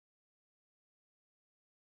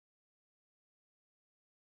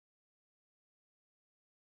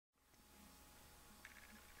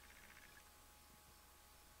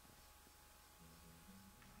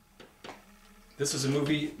This is a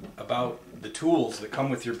movie about the tools that come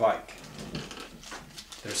with your bike.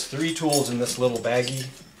 There's 3 tools in this little baggie.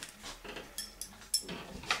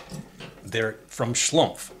 They're from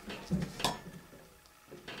Schlumph.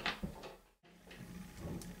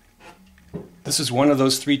 This is one of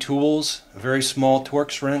those 3 tools, a very small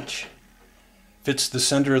Torx wrench. Fits the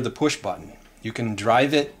center of the push button. You can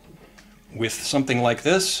drive it with something like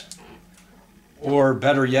this, or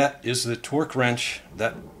better yet is the torque wrench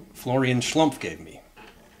that Florian Schlumph gave me.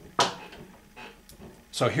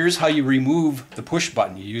 So here's how you remove the push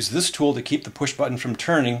button. You use this tool to keep the push button from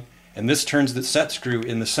turning, and this turns the set screw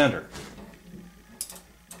in the center.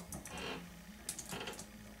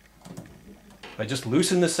 I just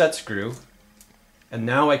loosen the set screw, and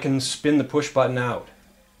now I can spin the push button out.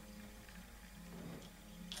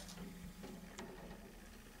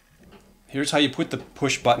 Here's how you put the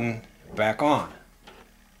push button back on.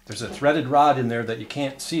 There's a threaded rod in there that you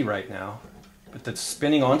can't see right now, but that's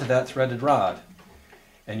spinning onto that threaded rod.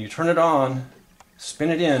 And you turn it on, spin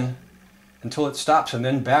it in until it stops, and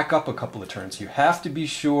then back up a couple of turns. You have to be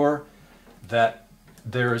sure that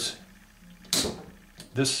there's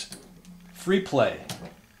this free play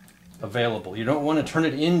available. You don't want to turn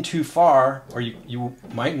it in too far, or you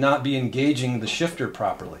might not be engaging the shifter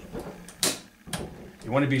properly.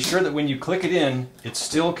 You want to be sure that when you click it in, it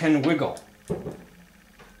still can wiggle.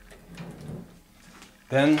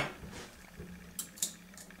 Then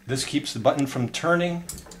this keeps the button from turning.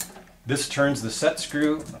 This turns the set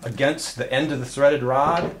screw against the end of the threaded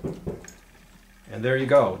rod. And there you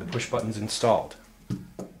go, the push button's installed.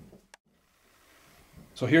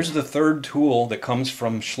 So here's the 3rd tool that comes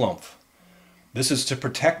from Schlumph. This is to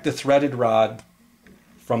protect the threaded rod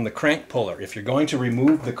from the crank puller. If you're going to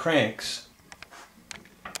remove the cranks,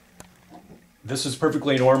 this is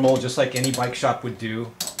perfectly normal, just like any bike shop would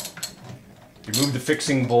do. Remove the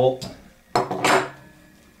fixing bolt.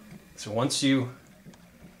 So once you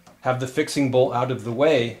have the fixing bolt out of the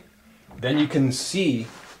way, then you can see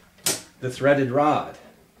the threaded rod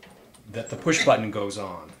that the push button goes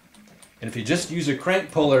on. And if you just use a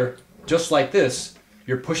crank puller just like this,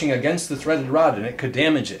 you're pushing against the threaded rod and it could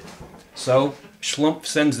damage it. So Schlumph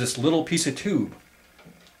sends this little piece of tube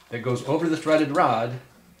that goes over the threaded rod,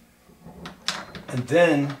 and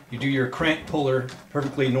then you do your crank puller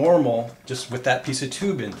perfectly normal, just with that piece of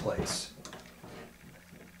tube in place.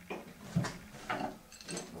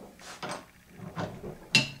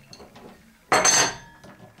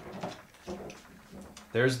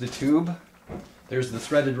 There's the tube, there's the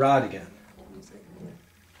threaded rod again.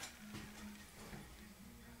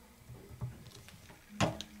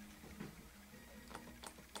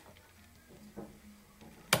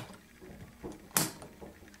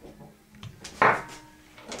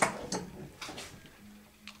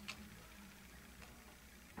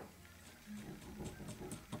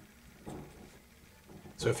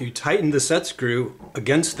 So if you tighten the set screw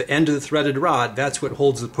against the end of the threaded rod, that's what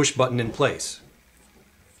holds the push button in place.